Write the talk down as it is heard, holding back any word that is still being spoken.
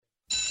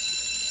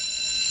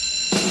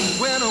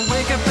gonna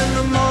wake up in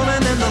the morning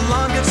and the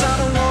alarm gives out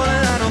a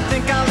warning. I don't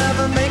think I'll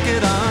ever make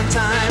it on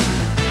time.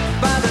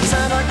 By the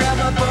time I grab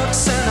my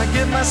books and I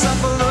give myself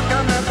a look,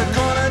 I'm at the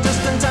corner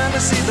just in time to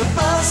see the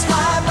bus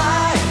fly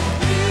by.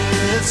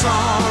 It's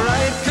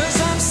alright,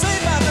 'cause I'm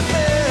safe out the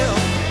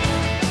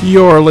bill.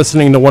 You're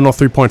listening to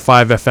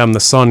 103.5 FM, The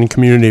Sun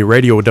Community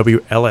Radio,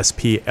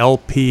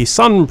 WLSP-LP,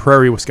 Sun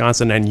Prairie,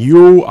 Wisconsin, and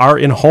you are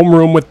in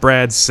homeroom with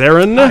Brad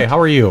Sarin. Hi, how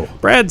are you?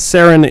 Brad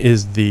Sarin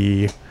is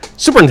the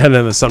superintendent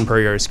of the Sun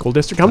Prairie Area School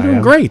District. I'm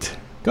doing great.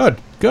 Good.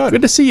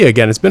 Good to see you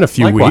again. It's been a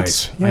few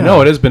Likewise. weeks. I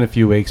know it has been a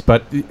few weeks,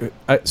 but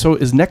so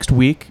is next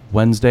week,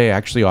 Wednesday,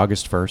 actually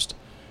August 1st?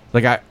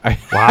 Like, I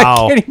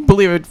Wow. I can't even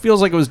believe it. It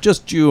feels like it was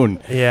just June.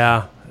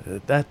 Yeah,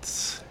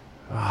 that's...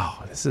 Oh,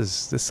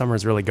 this summer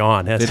is really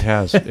gone. It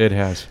has. It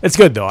has. It's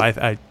good, though.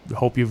 I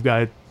hope you've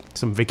got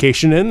some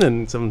vacation in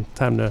and some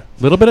time to... A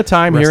little bit of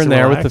time Rest here and and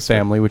there with relax. the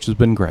family, which has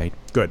been great.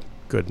 Good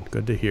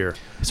to hear.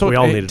 So we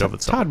all hey, need it over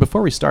the summer. Todd,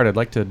 before we start, I'd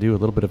like to do a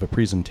little bit of a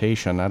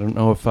presentation. I don't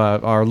know if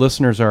our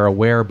listeners are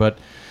aware, but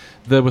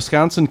the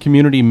Wisconsin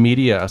Community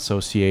Media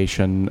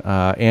Association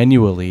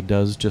annually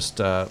does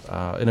just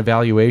an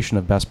evaluation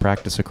of best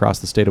practice across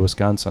the state of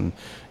Wisconsin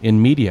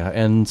in media,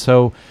 and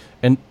so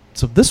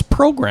this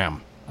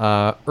program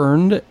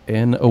earned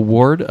an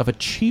award of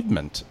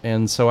achievement,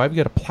 and so I've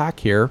got a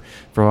plaque here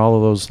for all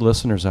of those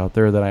listeners out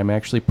there that I'm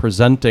actually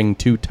presenting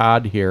to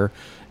Todd here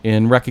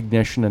in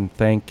recognition and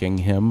thanking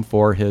him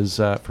for his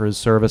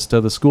service to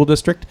the school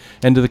district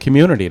and to the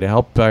community to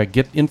help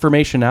get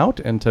information out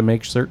and to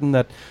make certain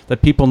that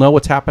people know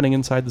what's happening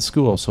inside the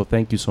school. So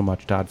thank you so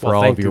much, Todd, for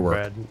all of your work.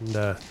 Brad.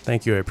 And,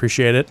 thank you. I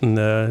appreciate it. And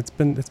it's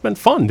been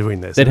fun doing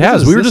this. It And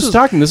has. this We were is- just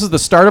talking. This is the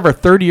start of our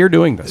third year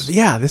doing this.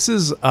 Yeah, this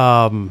is...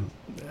 and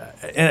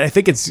I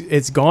think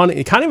it's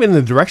gone kind of in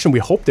the direction we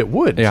hoped it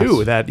would, Yes.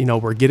 too. That,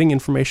 we're getting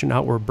information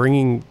out. We're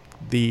bringing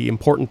the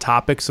important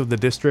topics of the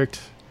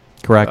district...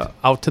 Correct.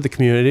 Out to the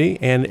community,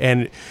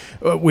 and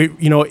we,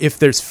 if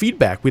there's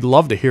feedback, we'd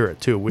love to hear it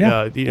too.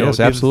 Yeah. Yes,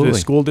 absolutely. The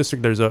school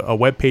district, there's a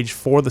web page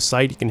for the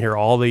site. You can hear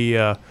all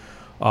the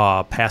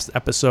past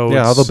episodes.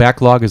 Yeah, all the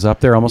backlog is up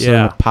there, almost in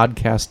Yeah. a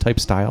podcast type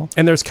style.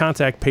 And there's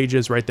contact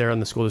pages right there on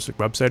the school district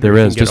website. There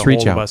where you is. can get Just a reach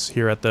hold of out. us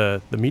here at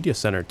the media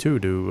center too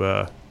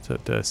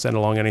to send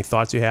along any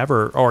thoughts you have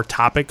or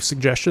topic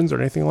suggestions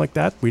or anything like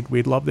that.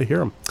 We'd love to hear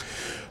them.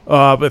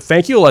 But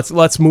thank you.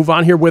 Let's move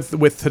on here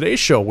with today's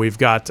show. We've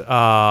got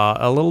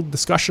a little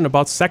discussion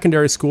about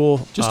secondary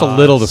school. Just a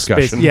little space.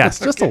 discussion. Yes,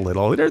 just a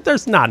little.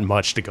 There's not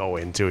much to go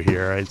into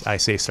here. I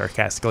say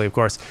sarcastically, of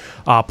course.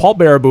 Paul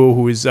Baraboo,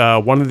 who is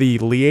one of the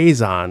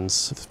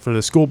liaisons for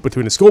the school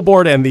between the school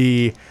board and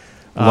the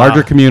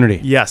Larger community.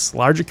 Yes,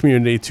 larger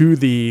community to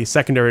the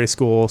secondary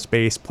school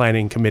space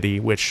planning committee,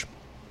 which.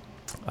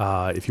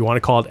 If you want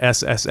to call it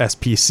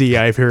SSSPC,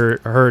 I've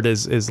heard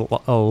is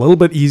a little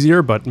bit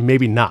easier, but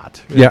maybe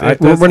not. Yeah,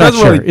 we're not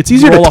doesn't sure. really It's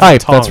easier to roll off the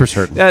type, that's tongue. for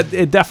certain.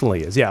 It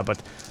definitely is, yeah.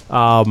 But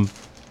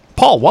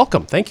Paul,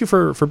 welcome. Thank you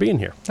for being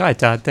here. Hi,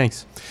 Todd.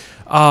 Thanks.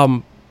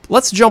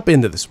 Let's jump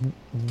into this.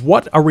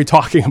 What are we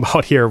talking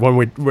about here when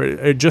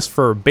we're just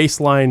for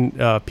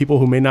baseline people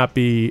who may not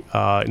be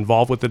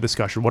involved with the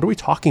discussion? What are we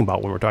talking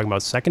about when we're talking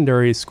about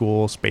secondary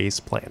school space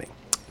planning?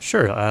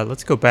 Sure.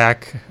 Let's go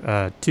back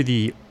to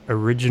the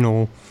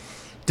original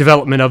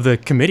development of the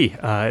committee.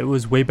 It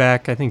was way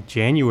back, I think,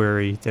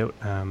 January that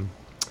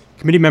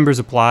committee members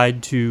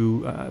applied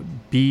to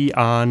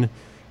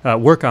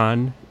work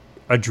on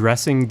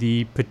addressing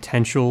the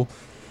potential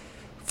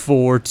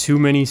for too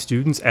many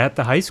students at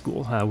the high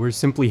school. We're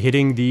simply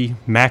hitting the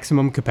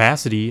maximum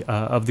capacity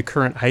of the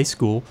current high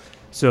school.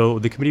 So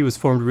the committee was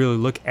formed to really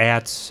look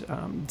at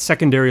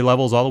secondary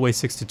levels all the way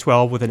 6 to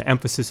 12 with an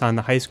emphasis on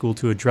the high school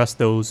to address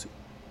those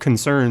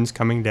concerns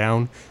coming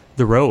down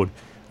the road.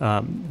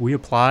 We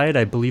applied.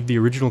 I believe the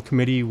original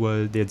committee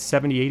they had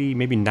 70, 80,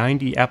 maybe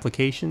 90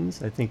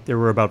 applications. I think there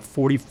were about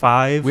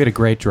 45. We had a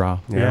great draw.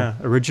 Yeah,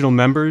 original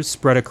members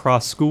spread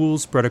across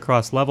schools, spread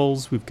across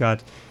levels. We've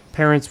got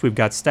parents, we've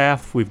got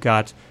staff, we've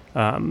got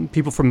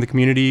people from the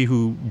community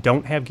who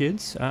don't have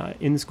kids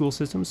in the school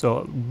system.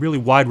 So really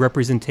wide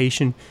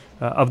representation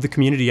of the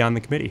community on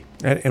the committee.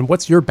 And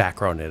what's your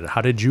background in it?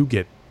 How did you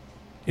get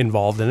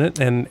involved in it,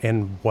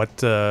 and what?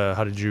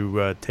 How did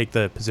you take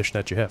the position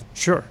that you have?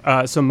 Sure.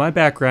 So my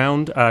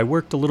background, I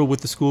worked a little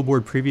with the school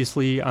board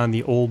previously on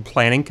the old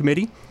planning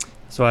committee.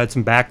 So I had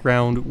some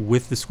background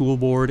with the school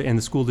board and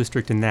the school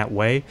district in that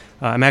way.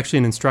 I'm actually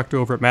an instructor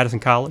over at Madison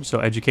College, so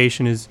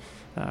education is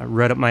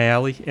right up my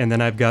alley. And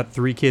then I've got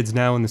 3 kids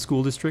now in the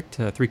school district,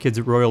 3 kids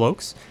at Royal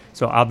Oaks.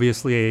 So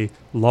obviously a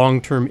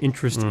long-term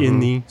interest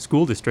in the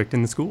school district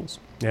and the schools.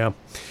 Yeah.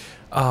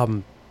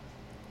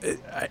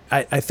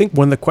 I think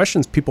one of the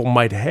questions people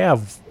might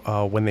have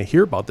when they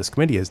hear about this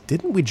committee is,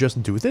 didn't we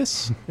just do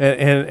this?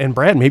 and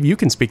Brad, maybe you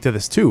can speak to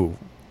this too.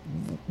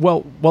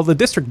 Well, the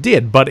district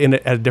did, but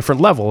at a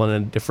different level and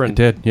a different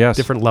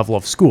different level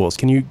of schools.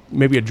 Can you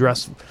maybe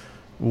address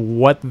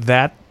what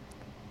that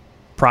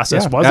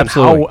process was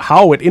absolutely. and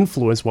how it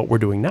influenced what we're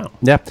doing now?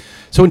 Yeah.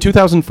 So in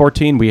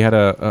 2014, we had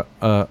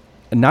a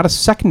not a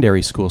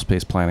secondary school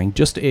space planning,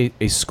 just a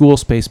school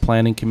space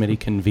planning committee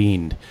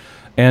convened.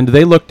 And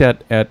they looked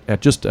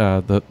at just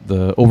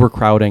the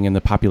overcrowding and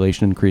the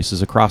population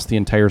increases across the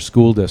entire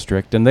school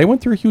district. And they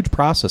went through a huge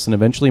process and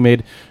eventually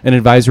made an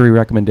advisory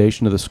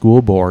recommendation to the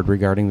school board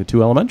regarding the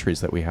 2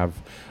 elementaries that we have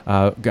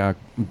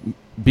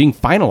being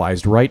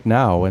finalized right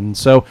now. And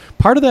so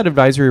part of that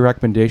advisory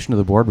recommendation to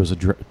the board was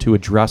to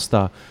address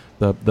the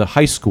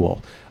high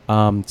school.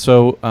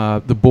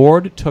 So the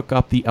board took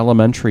up the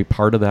elementary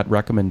part of that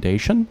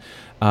recommendation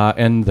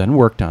and then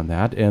worked on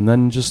that. And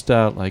then just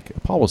like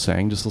Paul was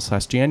saying, just this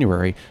last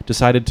January,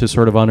 decided to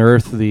sort of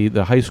unearth the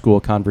high school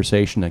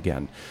conversation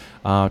again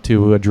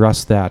to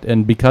address that.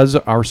 And because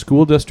our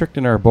school district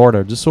and our board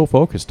are just so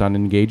focused on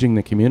engaging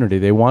the community,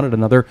 they wanted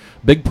another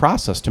big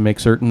process to make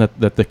certain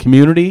that the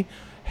community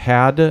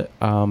had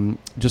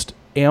just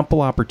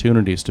ample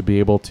opportunities to be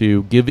able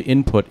to give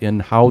input in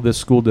how this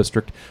school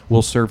district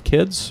will serve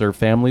kids, serve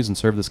families, and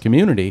serve this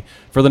community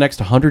for the next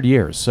 100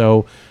 years.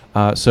 So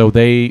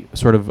they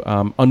sort of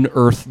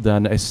unearthed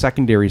then a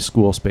secondary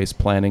school space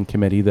planning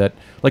committee that,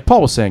 like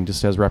Paul was saying,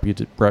 just has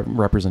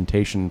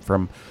representation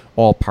from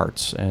all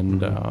parts.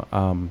 And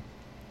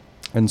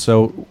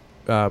so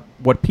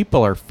what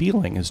people are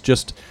feeling is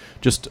just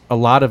a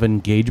lot of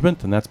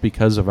engagement, and that's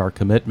because of our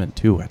commitment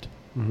to it.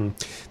 Mm-hmm.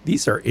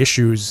 These are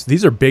issues.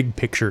 These are big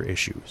picture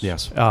issues.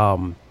 Yes.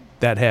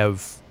 That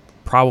have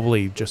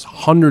probably just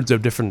hundreds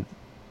of different,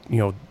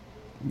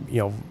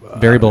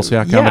 variables,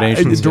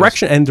 combinations,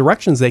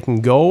 directions they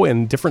can go,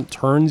 and different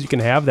turns you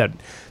can have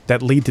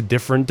that lead to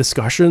different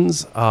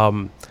discussions.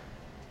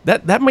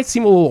 That might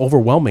seem a little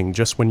overwhelming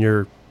just when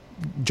you're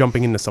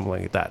jumping into something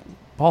like that.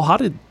 Paul,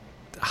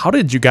 how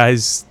did you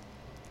guys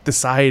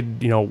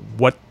decide,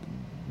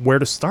 where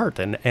to start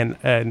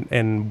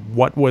and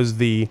what was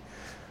the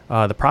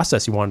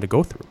process you wanted to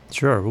go through?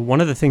 Sure. One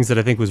of the things that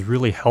I think was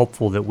really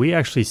helpful that we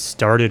actually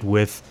started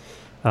with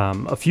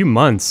a few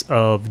months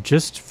of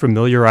just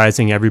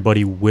familiarizing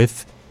everybody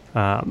with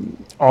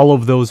all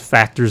of those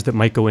factors that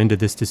might go into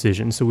this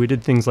decision. So we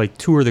did things like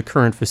tour the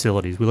current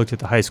facilities. We looked at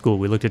the high school.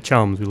 We looked at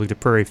Chums. We looked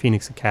at Prairie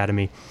Phoenix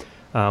Academy.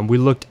 We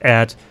looked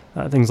at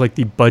things like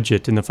the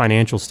budget and the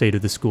financial state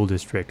of the school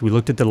district. We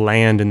looked at the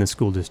land in the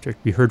school district.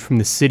 We heard from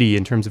the city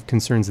in terms of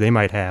concerns they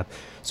might have.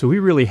 So we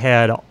really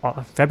had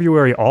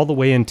February all the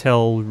way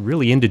until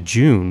really into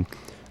June,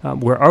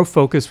 where our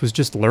focus was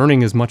just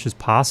learning as much as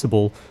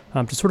possible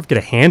to sort of get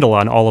a handle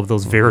on all of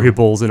those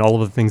variables and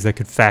all of the things that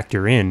could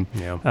factor in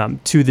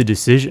to the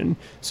decision.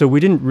 So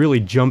we didn't really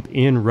jump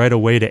in right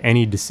away to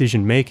any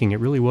decision making. It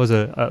really was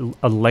a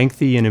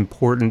lengthy and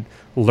important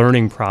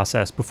learning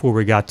process before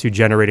we got to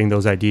generating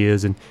those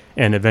ideas and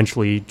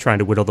eventually trying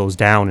to whittle those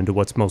down into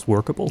what's most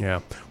workable.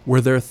 Yeah.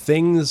 Were there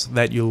things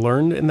that you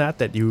learned in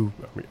that you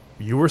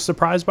were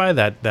surprised by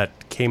that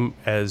came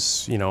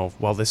as,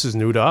 well, this is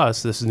new to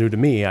us, this is new to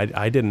me.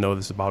 I didn't know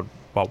this about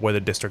where the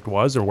district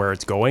was or where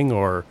it's going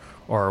or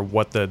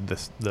what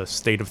the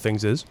state of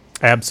things is?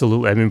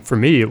 Absolutely. I mean, for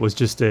me, it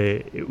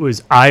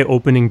was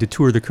eye-opening to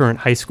tour the current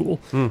high school.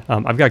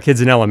 I've got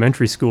kids in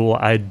elementary school.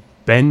 I'd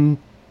been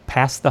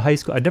past the high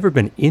school. I'd never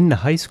been in the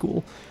high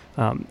school.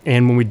 And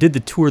when we did the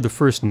tour the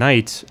first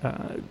night,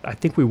 I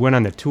think we went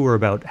on the tour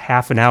about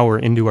half an hour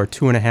into our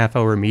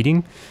 2.5-hour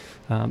meeting.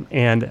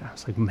 And I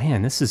was like,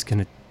 man, this is going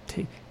to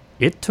take...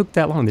 It took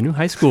that long. The new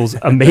high school is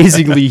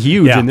amazingly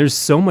huge, and there's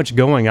so much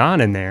going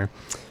on in there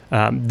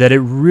that it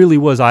really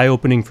was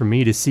eye-opening for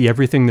me to see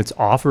everything that's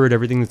offered,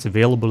 everything that's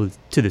available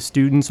to the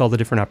students, all the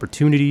different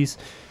opportunities,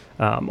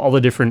 all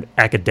the different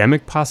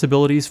academic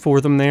possibilities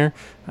for them there.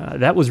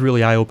 That was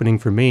really eye-opening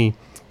for me.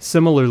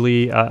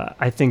 Similarly,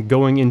 I think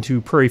going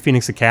into Prairie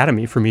Phoenix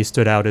Academy for me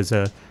stood out as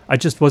I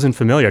just wasn't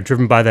familiar. I'd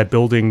driven by that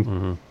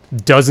building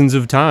dozens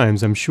of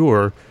times, I'm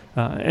sure,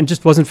 and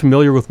just wasn't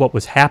familiar with what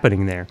was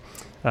happening there.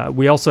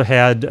 We also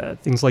had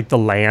things like the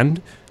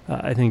land.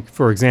 I think,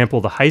 for example,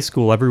 the high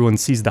school, everyone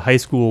sees the high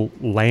school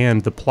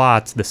land, the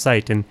plots, the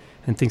site, and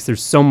thinks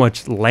there's so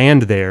much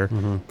land there.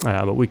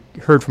 But we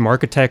heard from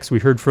architects, we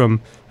heard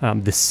from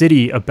the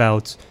city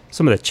about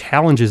some of the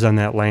challenges on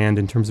that land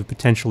in terms of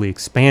potentially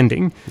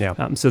expanding.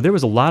 So there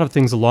was a lot of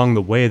things along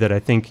the way that I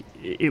think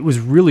it was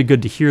really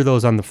good to hear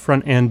those on the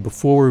front end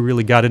before we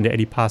really got into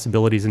any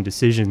possibilities and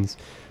decisions.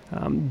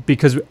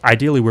 Because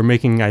ideally we're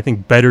making, I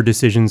think, better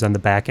decisions on the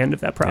back end of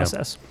that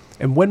process.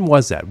 And when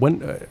was that?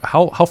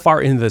 How far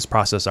into this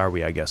process are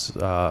we, I guess?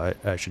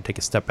 I should take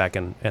a step back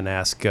and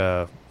ask,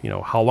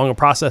 how long a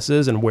process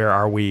is and where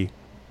are we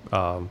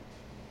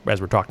as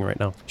we're talking right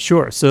now?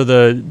 Sure. So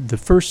the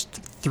first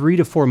 3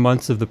 to 4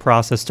 months of the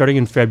process, starting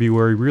in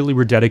February, really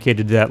were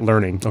dedicated to that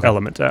learning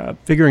element,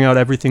 figuring out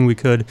everything we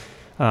could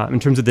in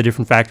terms of the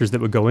different factors that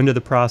would go into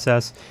the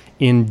process.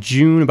 In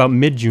June, about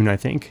mid-June, I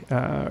think,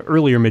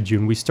 earlier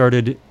mid-June, we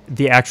started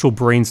the actual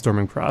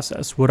brainstorming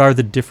process. What are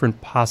the different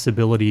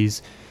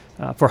possibilities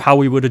for how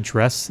we would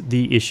address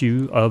the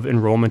issue of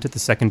enrollment at the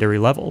secondary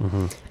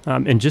level?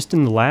 And just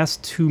in the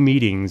last 2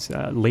 meetings,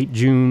 late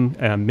June,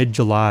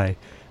 mid-July,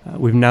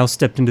 we've now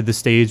stepped into the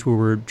stage where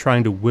we're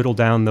trying to whittle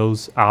down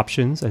those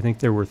options. I think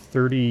there were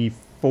 35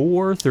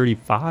 34,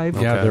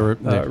 35 Yeah,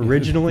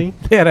 originally.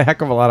 They had a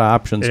heck of a lot of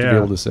options to be Yeah.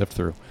 able to sift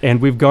through.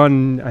 And we've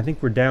gone, I think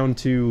we're down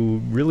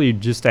to really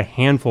just a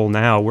handful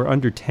now. We're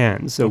under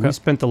 10. So Okay. we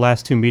spent the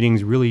last 2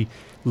 meetings really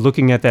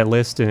looking at that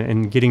list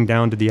and getting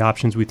down to the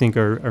options we think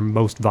are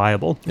most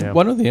viable. Yeah.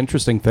 One of the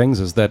interesting things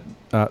is that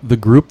the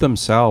group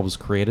themselves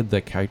created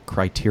the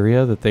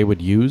criteria that they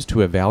would use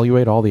to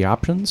evaluate all the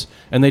options,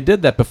 and they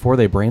did that before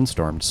they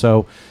brainstormed.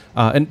 So,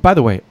 and by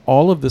the way,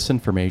 all of this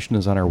information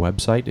is on our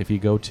website. If you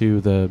go to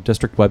the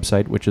district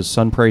website, which is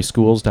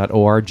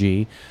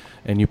sunprairieschools.org,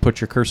 and you put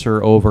your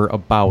cursor over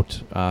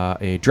About,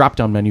 a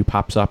drop-down menu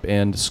pops up,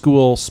 and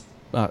schools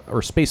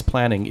or space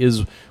planning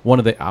is one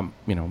of the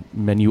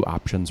menu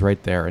options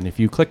right there. And if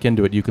you click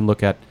into it, you can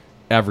look at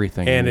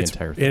everything in And the it's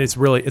entire thing. and it's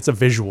really it's a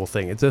visual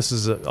thing. This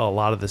is a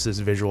lot of this is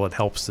visual. It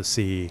helps to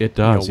see It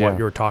does, what yeah.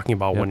 you're talking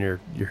about Yep. when you're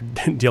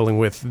dealing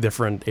with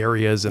different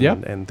areas and,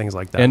 Yep. and things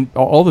like that. And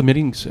all the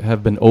meetings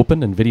have been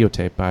opened and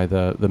videotaped by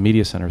the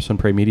Media Center, Sun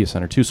Prairie Media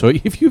Center, too. So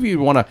if you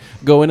want to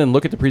go in and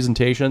look at the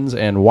presentations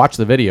and watch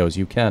the videos,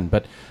 you can.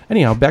 But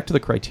anyhow, back to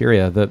the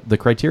criteria. The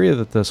criteria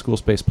that the school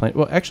space plan...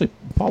 Well, actually,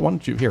 Paul, why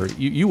don't you... Here,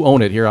 you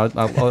own it. Here, I'll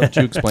let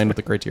you explain what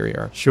the criteria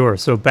are. Sure.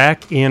 So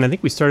back in, I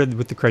think we started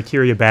with the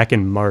criteria back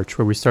in March,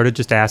 where we started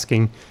just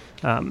asking,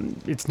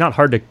 it's not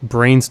hard to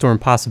brainstorm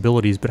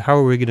possibilities, but how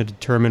are we going to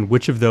determine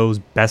which of those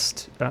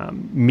best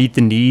meet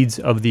the needs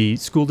of the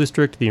school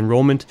district, the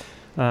enrollment,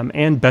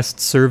 and best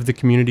serve the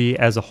community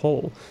as a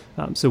whole?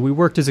 So we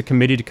worked as a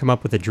committee to come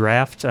up with a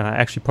draft.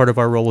 Actually, part of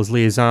our role as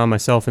liaison,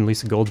 myself and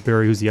Lisa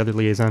Goldsberry, who's the other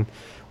liaison,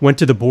 went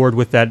to the board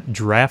with that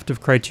draft of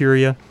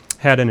criteria,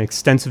 had an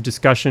extensive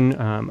discussion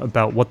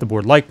about what the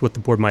board liked, what the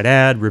board might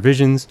add,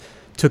 revisions,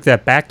 took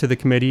that back to the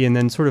committee, and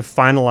then sort of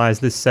finalized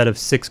this set of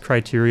 6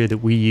 criteria that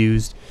we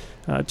used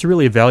to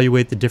really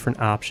evaluate the different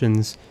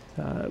options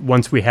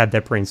once we had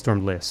that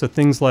brainstormed list. So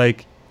things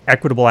like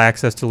equitable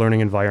access to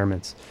learning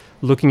environments,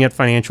 looking at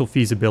financial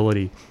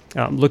feasibility,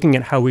 looking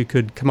at how we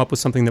could come up with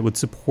something that would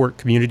support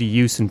community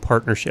use and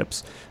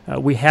partnerships.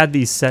 We had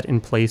these set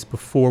in place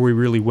before we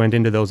really went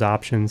into those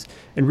options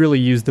and really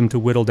used them to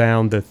whittle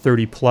down the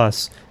 30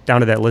 plus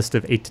down to that list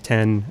of 8 to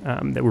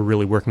 10 that we're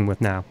really working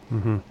with now.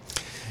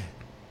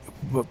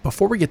 But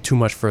before we get too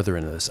much further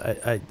into this,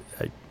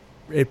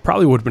 it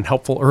probably would have been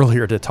helpful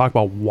earlier to talk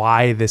about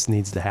why this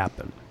needs to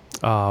happen.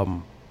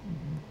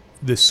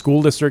 The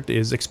school district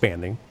is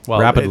expanding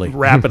rapidly,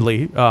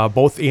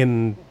 both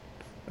in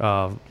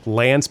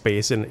land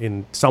space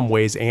in some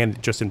ways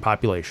and just in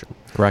population.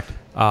 Correct.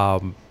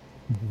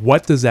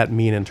 What does that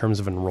mean in terms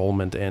of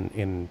enrollment and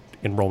in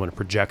enrollment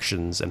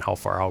projections, and how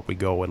far out we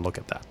go and look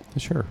at that?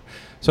 Sure.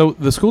 So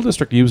the school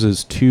district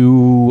uses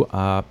 2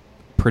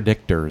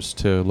 predictors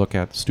to look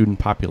at student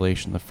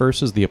population. The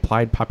first is the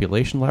Applied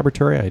Population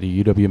Laboratory at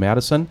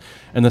UW-Madison,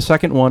 and the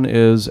second one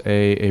is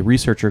a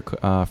researcher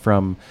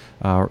from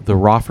the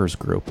Roffers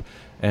Group.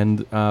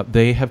 And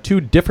they have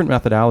 2 different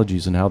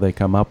methodologies in how they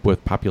come up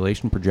with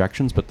population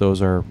projections, but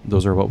those are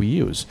what we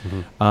use.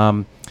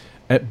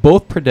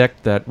 Both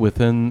predict that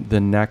within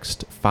the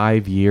next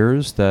 5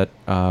 years that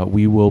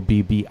we will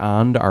be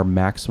beyond our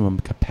maximum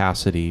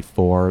capacity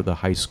for the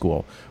high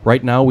school.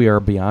 Right now we are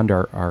beyond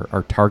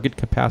our target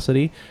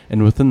capacity,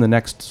 and within the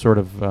next sort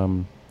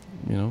of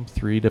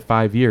 3 to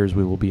 5 years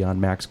we will be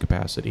on max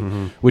capacity,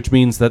 which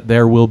means that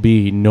there will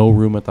be no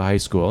room at the high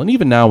school. And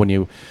even now when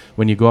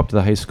you go up to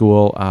the high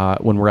school,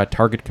 when we're at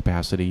target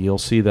capacity, you'll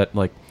see that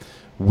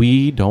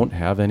we don't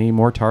have any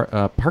more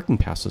parking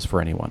passes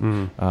for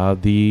anyone.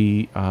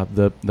 The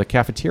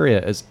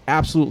cafeteria is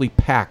absolutely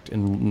packed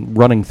and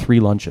running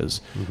 3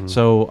 lunches.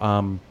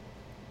 So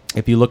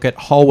if you look at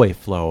hallway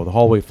flow, the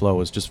hallway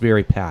flow is just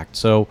very packed.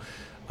 So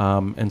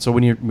and so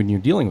when you're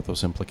dealing with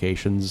those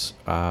implications,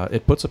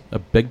 it puts a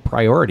big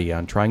priority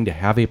on trying to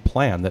have a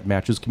plan that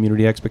matches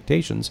community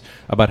expectations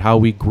about how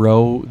we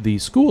grow the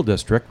school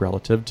district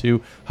relative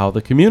to how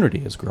the community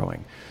is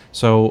growing.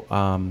 So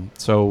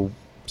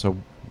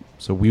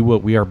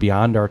we are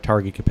beyond our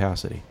target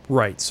capacity.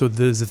 Right. So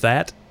does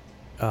that,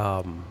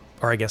 or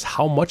I guess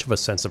how much of a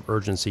sense of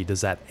urgency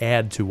does that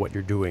add to what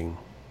you're doing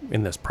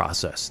in this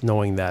process,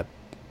 knowing that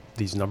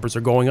these numbers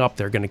are going up,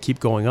 they're going to keep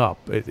going up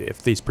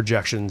if these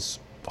projections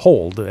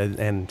hold,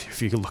 and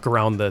if you can look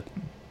around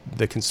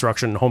the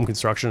construction, home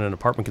construction and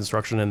apartment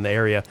construction in the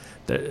area,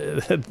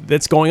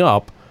 that's going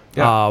up.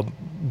 Yeah.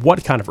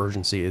 What kind of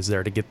urgency is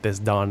there to get this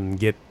done,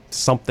 get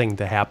something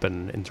to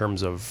happen in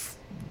terms of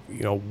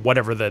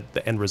whatever the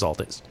end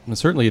result is? And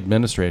certainly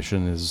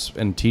administration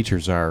and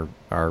teachers are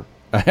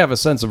have a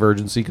sense of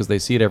urgency because they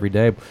see it every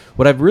day.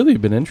 What I've really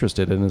been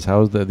interested in is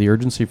how the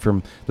urgency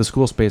from the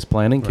school space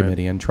planning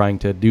committee and trying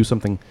to do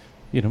something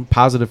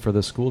positive for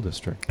the school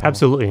district.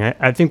 Absolutely.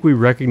 I think we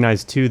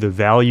recognize too the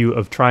value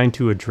of trying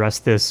to address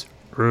this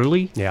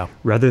early,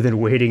 rather than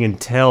waiting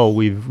until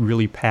we've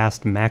really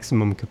passed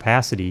maximum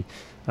capacity.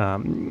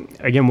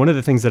 Again, one of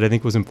the things that I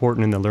think was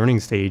important in the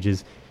learning stage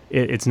is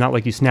it's not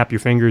like you snap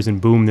your fingers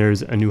and boom,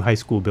 there's a new high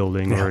school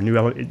building or a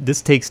new.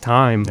 This takes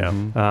time.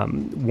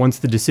 Once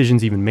the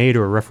decision's even made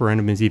or a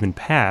referendum is even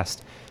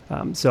passed,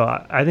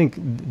 So I think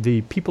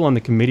the people on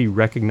the committee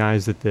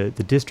recognize that the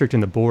district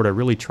and the board are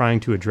really trying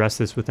to address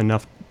this with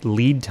enough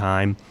lead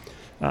time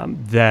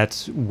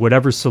that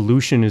whatever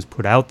solution is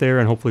put out there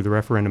and hopefully the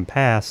referendum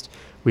passed,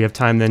 we have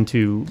time then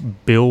to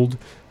build,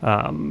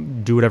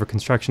 do whatever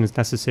construction is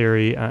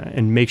necessary,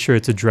 and make sure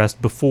it's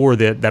addressed before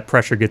that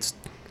pressure gets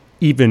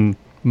even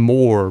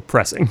more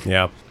pressing.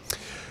 Yeah.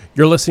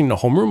 You're listening to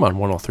Homeroom on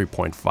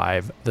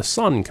 103.5 The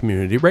Sun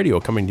Community Radio,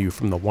 coming to you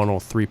from the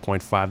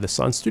 103.5 The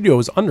Sun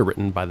studios,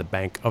 underwritten by the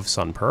Bank of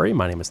Sun Prairie.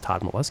 My name is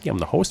Todd Molesky. I'm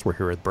the host. We're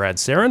here with Brad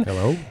Sarin.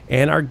 Hello.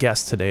 And our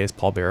guest today is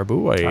Paul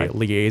Baraboo, a Hi.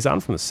 liaison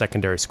from the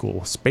Secondary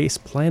School Space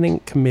Planning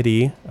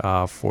Committee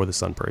for the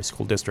Sun Prairie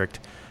School District.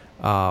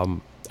 I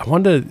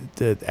wanted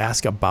to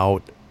ask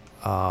about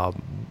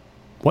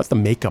what the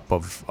makeup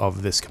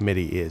of this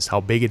committee is,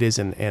 how big it is,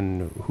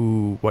 and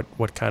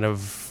what kind of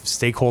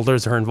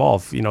stakeholders are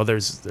involved. You know,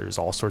 there's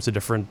all sorts of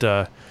different,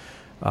 just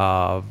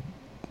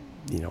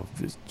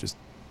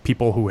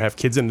people who have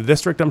kids in the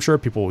district, I'm sure,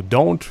 people who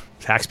don't,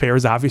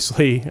 taxpayers,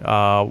 obviously.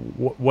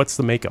 What's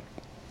the makeup?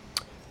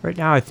 Right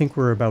now, I think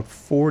we're about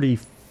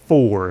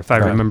 44, if I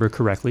Right. remember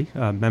correctly,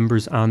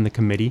 members on the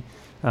committee.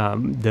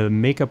 The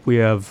makeup, we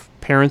have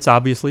parents,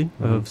 obviously,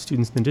 of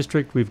students in the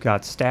district. We've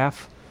got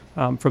staff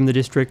from the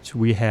district.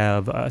 We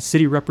have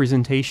city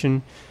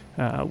representation.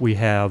 We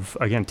have,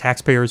 again,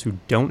 taxpayers who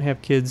don't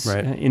have kids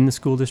Right. in the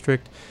school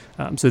district.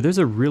 So there's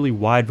a really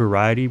wide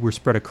variety. We're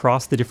spread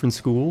across the different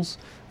schools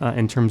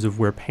in terms of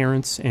where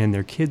parents and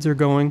their kids are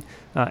going.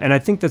 And I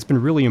think that's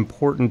been really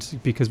important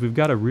because we've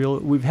had a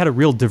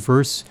real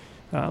diverse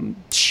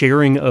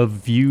sharing of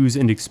views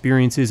and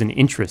experiences and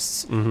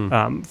interests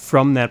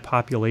from that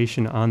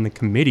population on the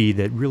committee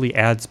that really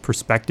adds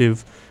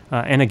perspective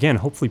and again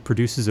hopefully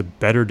produces a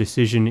better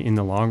decision in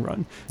the long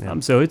run. Yeah.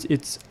 So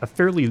it's a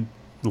fairly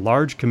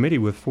large committee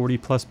with 40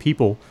 plus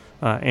people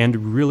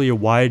and really a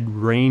wide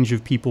range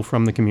of people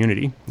from the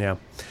community. Yeah.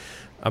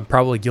 I'm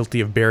probably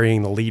guilty of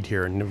burying the lead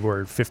here, and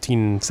we're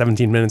 15,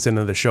 17 minutes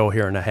into the show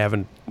here, and I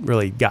haven't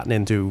really gotten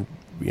into,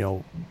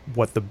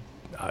 what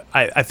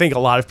I think a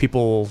lot of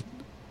people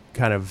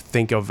kind of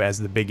think of as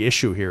the big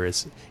issue here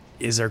is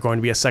there going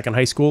to be a second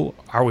high school?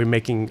 Are we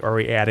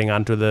adding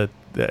onto the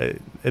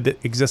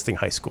existing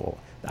high school?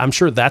 I'm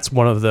sure that's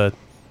one of the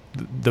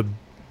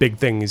big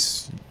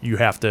things you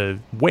have to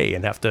weigh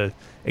and have to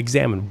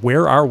examine.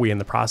 Where are we in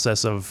the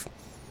process of,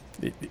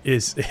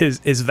 is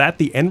that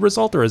the end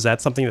result, or is that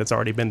something that's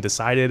already been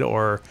decided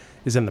or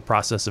is in the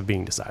process of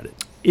being decided?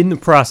 In the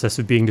process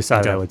of being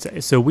decided, Okay. I would say.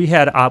 So we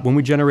had, when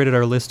we generated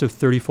our list of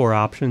 34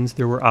 options,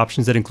 there were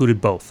options that included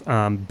both,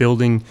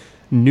 building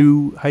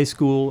new high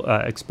school,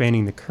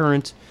 expanding the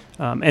current,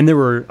 and there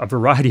were a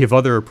variety of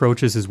other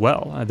approaches as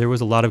well. There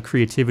was a lot of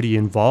creativity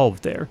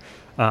involved there.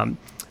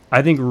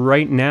 I think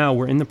right now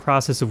we're in the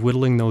process of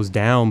whittling those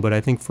down, but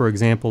I think, for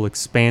example,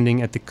 expanding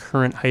at the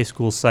current high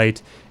school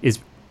site is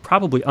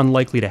probably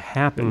unlikely to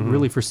happen,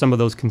 really, for some of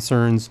those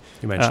concerns.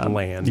 You mentioned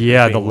land.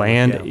 Yeah, being the one,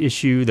 land yeah.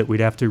 issue that we'd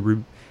have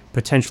to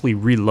potentially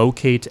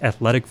relocate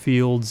athletic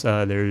fields.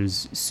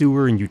 There's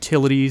sewer and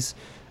utilities,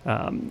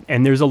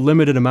 and there's a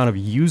limited amount of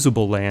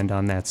usable land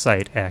on that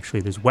site, actually.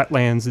 There's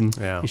wetlands and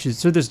Yeah. issues,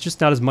 so there's just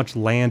not as much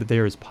land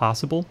there as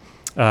possible,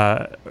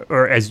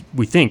 or as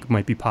we think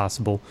might be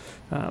possible.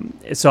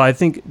 So I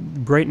think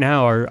right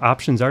now our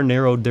options are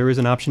narrowed. There is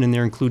an option in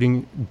there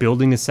including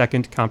building a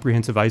second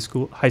comprehensive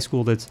high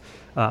school that's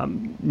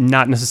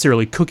not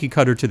necessarily cookie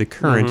cutter to the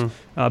current,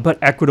 but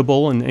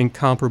equitable and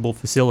comparable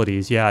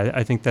facilities. Yeah,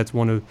 I think that's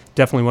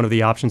definitely one of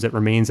the options that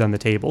remains on the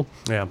table.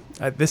 Yeah,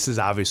 this is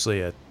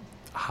obviously a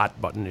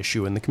hot button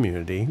issue in the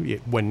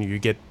community. When you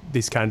get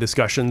these kind of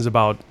discussions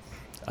about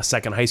a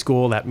second high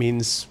school, that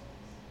means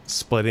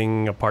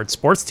splitting apart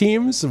sports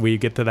teams. We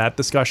get to that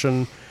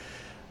discussion.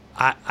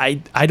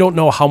 I don't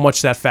know how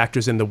much that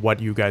factors into what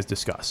you guys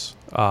discuss.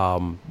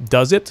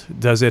 Does it?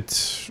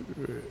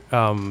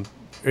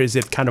 Is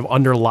it kind of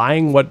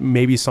underlying what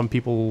maybe some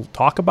people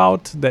talk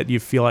about, that you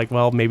feel like,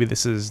 well, maybe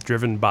this is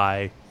driven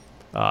by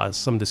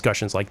some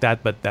discussions like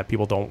that, but that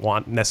people don't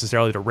want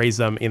necessarily to raise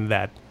them in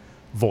that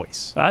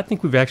voice? I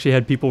think we've actually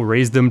had people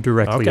raise them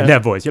directly Okay. in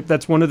that voice. Yep,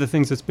 that's one of the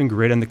things that's been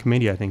great on the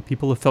committee. I think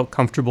people have felt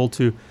comfortable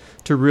to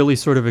really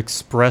sort of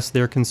express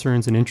their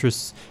concerns and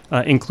interests,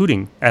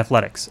 including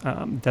athletics.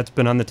 That's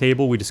been on the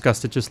table. We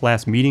discussed it just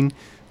last meeting,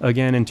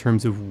 again, in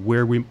terms of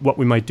what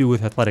we might do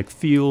with athletic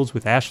fields,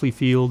 with Ashley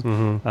Field.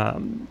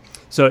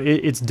 So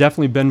it's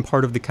definitely been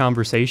part of the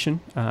conversation.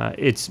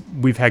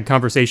 We've had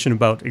conversation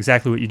about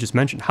exactly what you just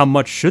mentioned. How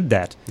much should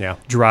that Yeah.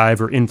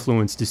 drive or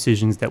influence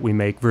decisions that we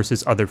make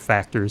versus other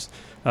factors?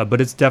 But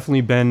it's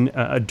definitely been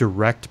a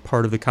direct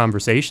part of the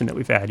conversation that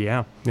we've had,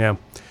 yeah. Yeah.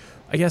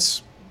 I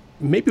guess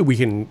maybe we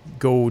can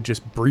go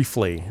just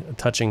briefly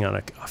touching on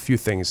a few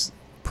things.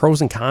 Pros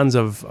and cons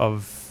of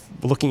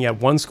looking at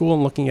one school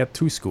and looking at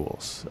two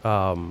schools.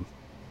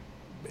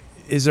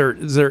 Is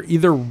there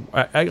either?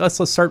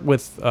 Let's start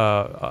with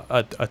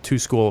a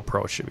two-school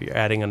approach. If you're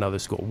adding another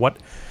school, what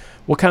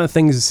kind of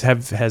things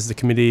has the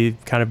committee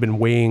kind of been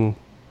weighing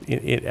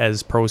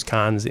as pros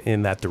cons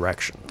in that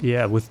direction.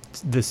 Yeah, with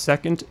the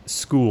second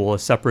school, a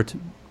separate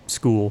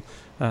school,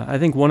 I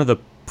think one of the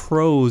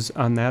pros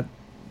on that,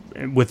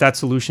 with that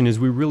solution, is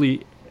we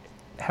really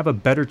have a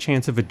better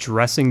chance of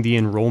addressing the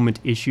enrollment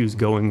issues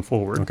going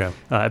forward. Okay.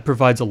 It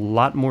provides a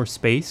lot more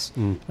space.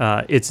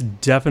 It's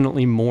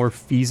definitely more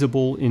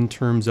feasible in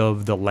terms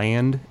of the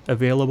land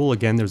available.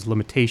 Again, there's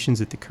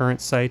limitations at the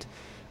current site.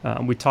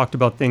 We talked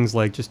about things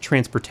like just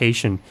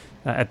transportation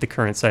at the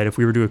current site. If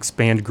we were to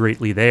expand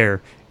greatly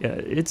there,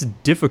 it's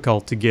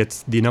difficult to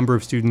get the number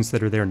of students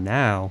that are there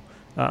now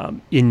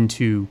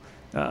into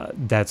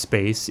that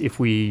space. If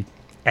we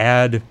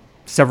add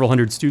several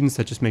hundred students,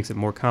 that just makes it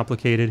more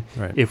complicated.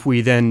 Right. If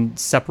we then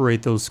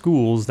separate those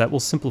schools, that will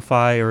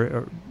simplify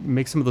or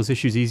make some of those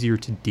issues easier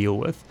to deal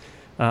with.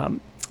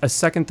 A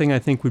second thing I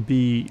think would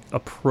be a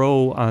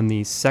pro on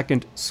the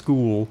second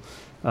school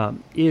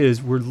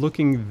is we're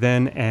looking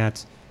then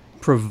at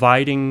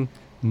providing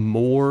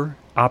more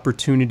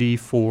opportunity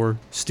for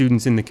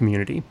students in the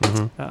community,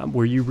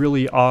 where you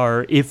really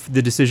are, if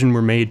the decision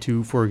were made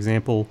to, for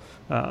example,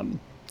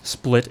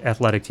 split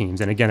athletic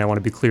teams. And again, I want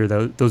to be clear,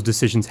 those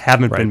decisions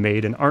haven't been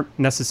made and aren't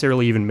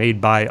necessarily even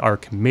made by our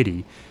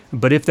committee.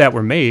 But if that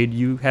were made,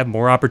 you have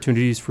more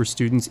opportunities for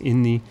students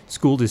in the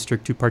school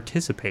district to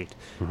participate.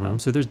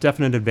 So there's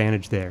definite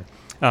advantage there.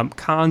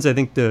 Cons, I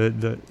think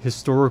the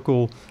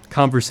historical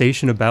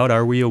conversation about,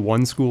 are we a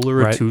one school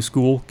or a two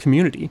school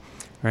community,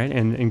 right?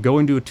 And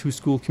going to a two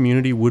school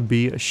community would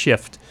be a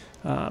shift.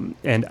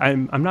 And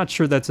I'm not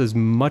sure that's as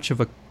much of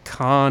a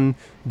con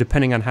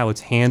depending on how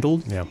it's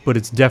handled, but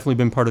it's definitely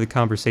been part of the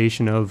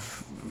conversation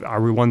of,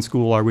 are we one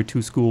school, are we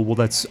two school?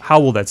 Well, how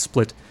will that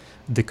split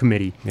the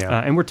committee?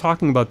 And we're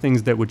talking about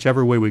things that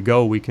whichever way we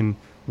go, we can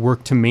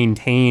work to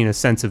maintain a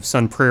sense of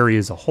Sun Prairie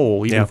as a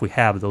whole, even if we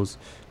have those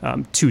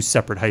two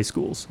separate high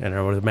schools. And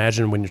I would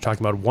imagine when you're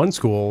talking about one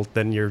school,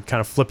 then you're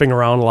kind of flipping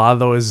around a lot of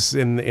those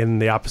in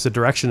the opposite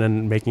direction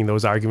and making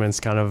those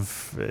arguments kind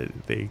of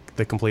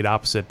the complete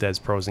opposite as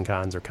pros and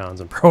cons or cons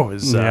and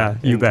pros.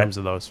 You bet. Terms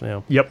of those.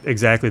 Yep,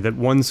 exactly. That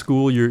one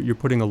school, you're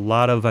putting a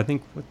lot of, I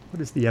think, what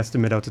is the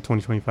estimate out to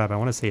 2025? I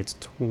want to say it's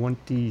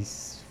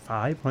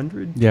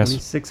 2,500,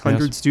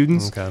 2,600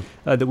 students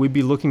that we'd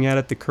be looking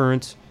at the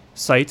current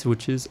site,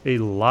 which is a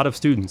lot of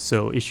students.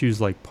 So issues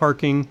like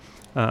parking,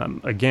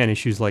 again,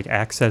 issues like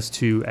access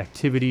to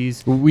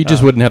activities. We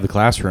just wouldn't have the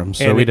classrooms,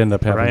 so we'd end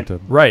up having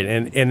to. Right,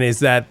 and is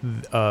that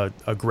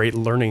a great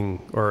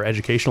learning or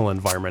educational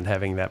environment,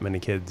 having that many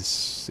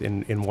kids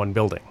in one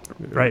building?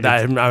 Right.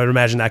 I would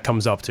imagine that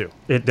comes up too.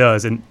 It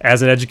does, and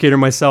as an educator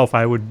myself,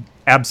 I would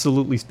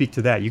absolutely speak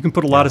to that. You can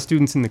put a lot of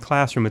students in the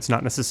classroom. It's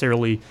not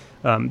necessarily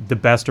the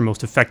best or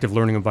most effective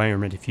learning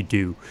environment if you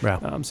do.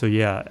 So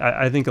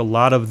I think a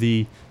lot of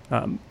the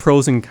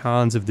pros and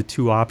cons of the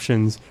two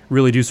options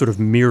really do sort of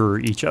mirror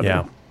each other.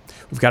 Yeah.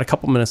 We've got a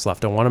couple minutes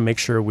left. I want to make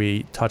sure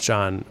we touch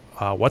on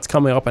what's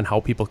coming up and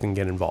how people can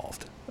get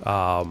involved.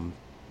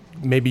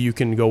 Maybe you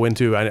can go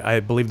into,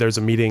 I believe there's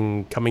a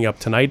meeting coming up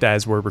tonight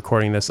as we're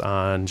recording this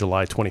on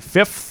July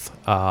 25th.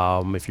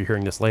 If you're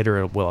hearing this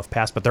later, it will have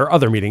passed, but there are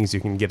other meetings you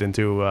can get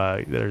into.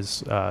 There's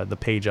the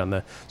page on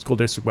the school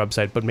district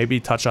website, but maybe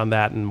touch on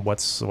that and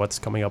what's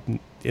coming up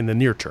in the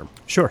near term.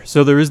 Sure.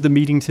 So there is the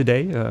meeting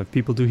today. If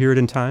people do hear it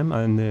in time,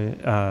 on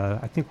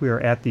I think we are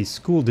at the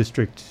school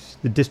district,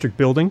 the district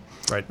building,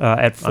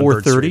 at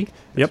 4:30.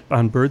 Yep,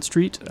 on Bird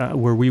Street,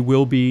 where we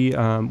will be.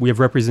 We have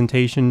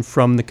representation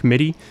from the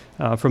committee,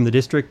 from the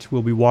district.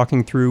 We'll be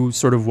walking through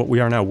sort of what we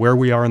are now, where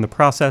we are in the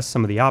process,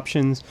 some of the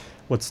options,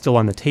 what's still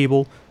on the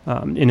table,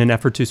 in an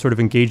effort to sort of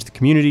engage the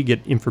community,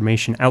 get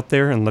information out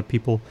there, and let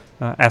people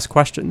ask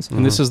questions.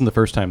 And this isn't the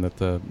first time that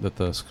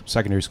the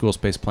secondary school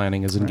space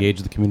planning has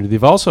engaged the community.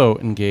 They've also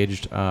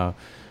engaged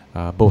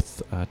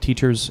both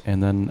teachers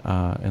and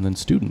then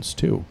students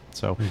too.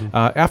 So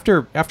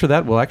after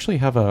that, we'll actually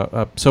have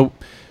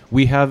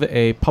we have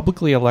a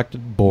publicly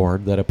elected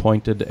board that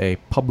appointed a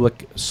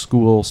public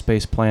school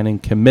space planning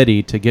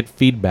committee to get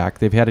feedback.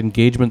 They've had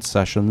engagement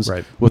sessions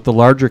with the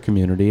larger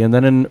community. And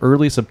then in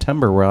early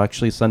September, we'll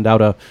actually send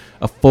out a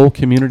full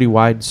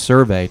community-wide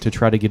survey to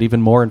try to get even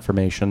more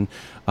information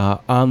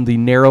on the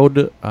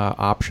narrowed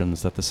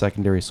options that the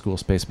secondary school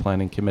space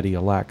planning committee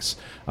elects.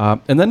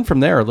 And then from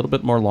there, a little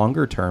bit more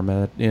longer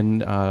term,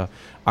 in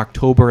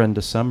October and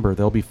December,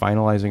 they'll be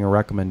finalizing a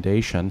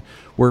recommendation.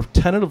 We're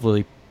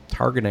tentatively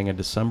targeting a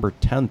December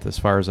 10th as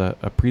far as a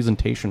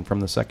presentation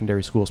from the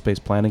Secondary School Space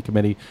Planning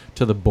Committee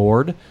to the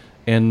board.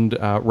 And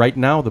right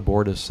now the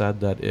board has said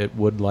that it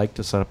would like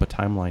to set up a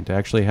timeline to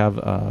actually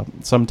have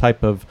some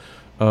type of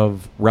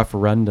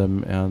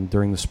referendum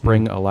during the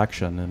spring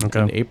election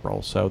in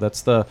April. So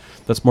that's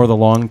more the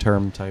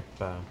long-term type.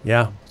 So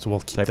we'll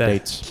keep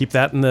dates. Keep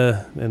that in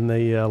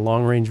the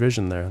long-range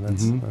vision there.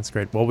 That's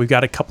great. Well, we've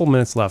got a couple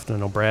minutes left. I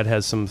know Brad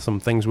has some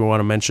things we want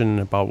to mention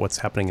about what's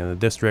happening in the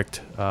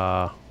district.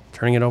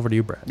 Turning it over to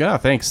you, Brad. Yeah,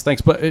 thanks.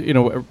 But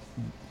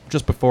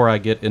just before I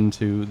get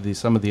into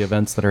some of the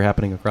events that are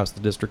happening across the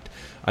district,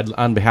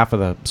 on behalf of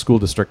the school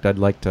district, I'd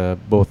like to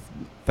both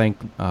thank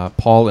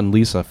Paul and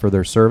Lisa for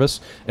their service,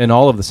 and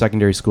all of the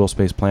Secondary School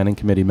Space Planning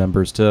Committee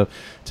members to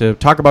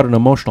talk about an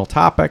emotional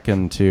topic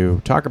and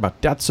to talk about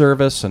debt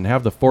service and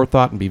have the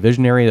forethought and be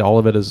visionary. All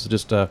of it is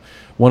just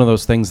one of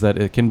those things that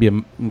it can be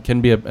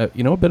a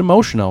bit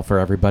emotional for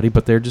everybody,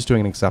 but they're just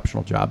doing an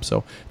exceptional job.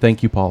 So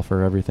thank you, Paul,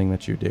 for everything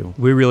that you do.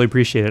 We really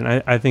appreciate it.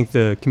 And I think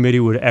the committee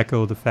would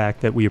echo the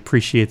fact that we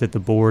appreciate that the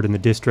board and the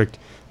district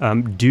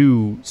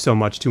do so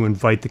much to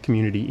invite the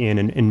community in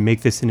and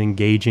make this an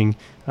engaging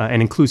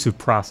and inclusive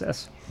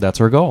process. That's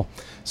our goal.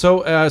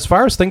 So as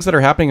far as things that are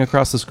happening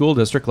across the school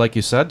district, like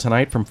you said,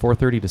 tonight from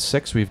 4:30 to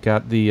 6, we've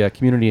got the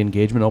Community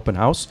Engagement Open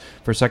House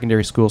for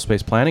Secondary School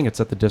Space Planning.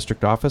 It's at the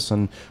district office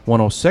on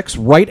 106.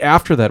 Right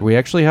after that, we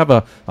actually have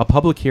a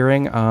public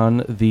hearing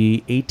on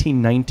the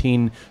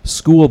 18-19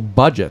 school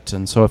budget.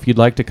 And so if you'd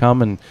like to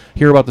come and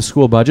hear about the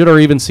school budget or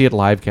even see it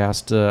live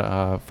cast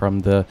from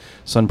the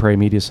Sun Prairie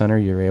Media Center,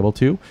 you're able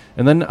to.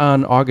 And then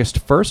on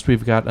August 1st,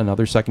 we've got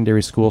another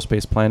Secondary School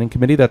Space Planning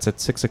Committee. That's at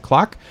 6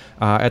 o'clock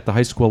at the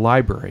high school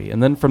library.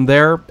 And then from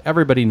there,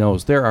 everybody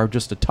knows there are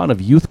just a ton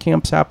of youth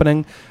camps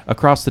happening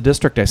across the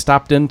district. I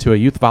stopped into a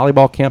youth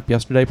volleyball camp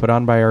yesterday put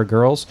on by our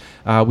girls.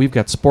 We've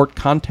got sport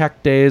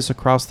contact days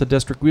across the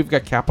district. We've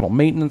got capital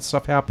maintenance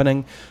stuff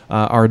happening.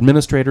 Our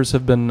administrators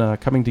have been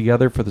coming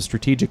together for the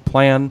strategic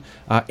plan.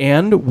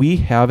 And we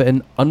have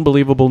an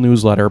unbelievable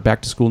newsletter,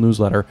 back-to-school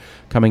newsletter,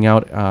 coming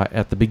out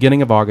at the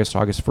beginning of August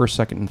 1st,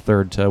 2nd, and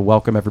 3rd, to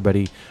welcome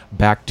everybody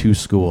back to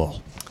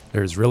school.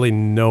 There's really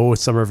no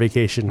summer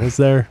vacation, is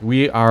there?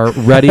 We are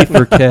ready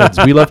for kids.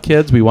 We love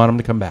kids. We want them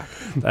to come back.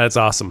 That's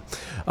awesome.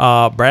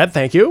 Brad,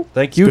 thank you.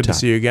 Thank you, It's good Todd. to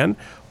see you again.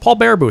 Paul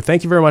Baraboo,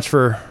 thank you very much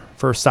for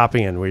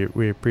stopping in.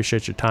 We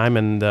appreciate your time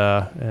and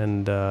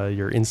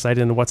your insight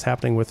into what's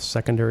happening with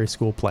secondary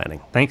school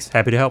planning. Thanks.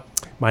 Happy to help.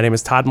 My name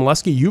is Todd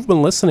Molesky. You've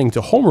been listening to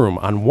Homeroom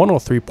on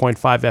 103.5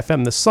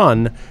 FM,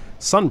 The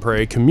Sun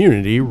Prairie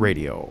Community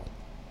Radio.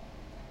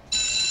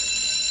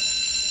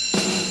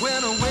 When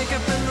I wake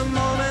up in the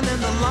morning and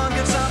the alarm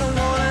gives out a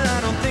warning,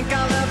 I don't think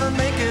I'll ever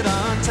make it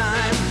on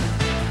time.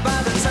 By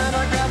the time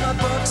I grab my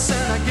books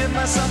and I give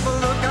myself a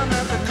look, I'm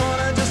at the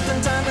corner just in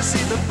time to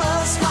see the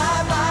bus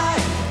fly by.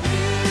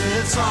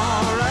 It's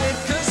alright,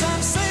 'cause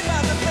I'm saved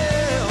by the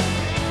bell.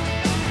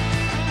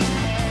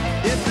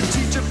 If the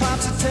teacher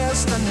pops a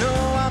test, I know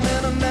I'm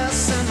in a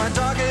mess, and my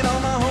dog ate all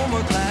my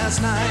homework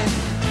last night.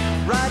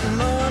 Riding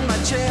low in my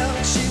chair,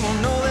 she won't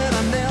know that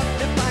I'm there.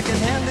 If I can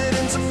hand it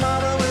in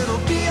tomorrow,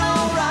 it'll be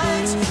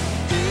alright.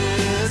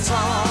 It's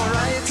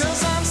alright,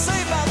 'cause I'm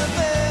saved by the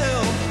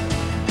bell.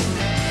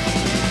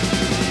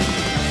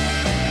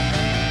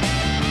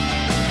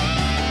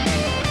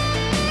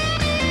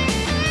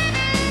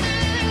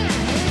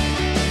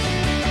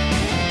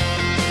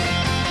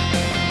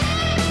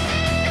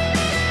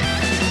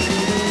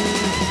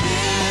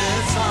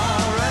 It's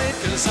alright,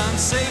 'cause I'm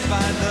saved by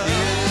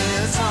the